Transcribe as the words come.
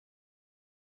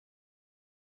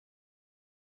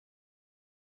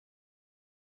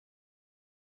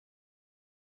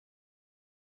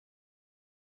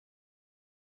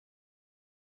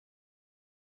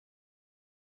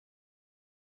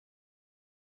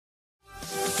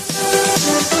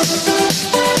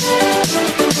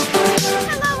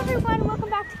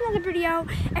video.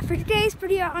 And for today's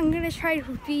video, I'm going to try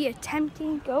to be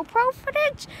attempting GoPro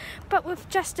footage, but with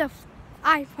just a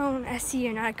iPhone SE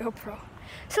and not a GoPro.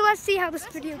 So let's see how this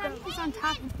video goes. It's on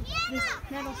top of this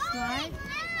metal slide.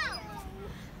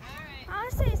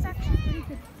 Honestly, it's actually pretty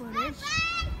good footage.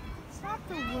 It's not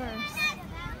the worst.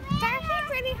 It's actually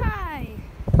pretty high.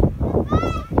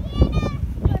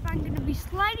 But I'm going to be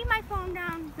sliding my phone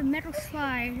down the metal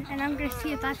slide, and I'm going to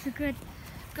see if that's a good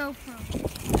GoPro.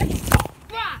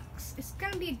 Rocks! It's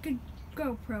going to be a good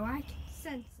GoPro. I can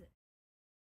sense it.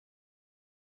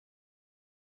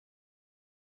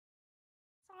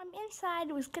 So I'm inside.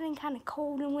 It was getting kind of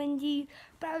cold and windy,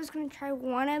 but I was going to try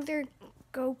one other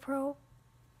GoPro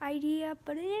idea,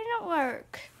 but it didn't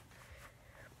work.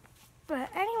 But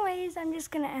anyways, I'm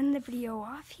just gonna end the video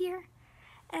off here,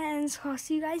 and so I'll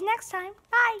see you guys next time.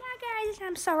 Bye guys.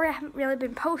 I'm sorry I haven't really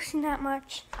been posting that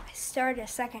much. I started a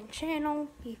second channel,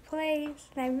 He Plays,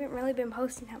 and I haven't really been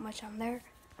posting that much on there.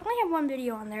 I only have one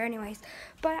video on there anyways,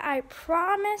 but I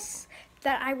promise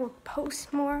that I will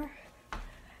post more.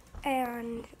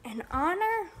 And in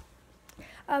honor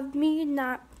of me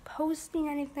not posting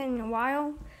anything in a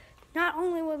while, not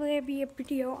only will there be a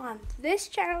video on this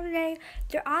channel today,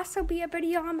 there'll also be a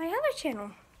video on my other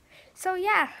channel. So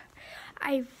yeah,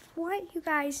 I want you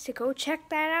guys to go check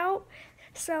that out.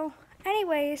 So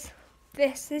anyways,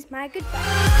 this is my goodbye.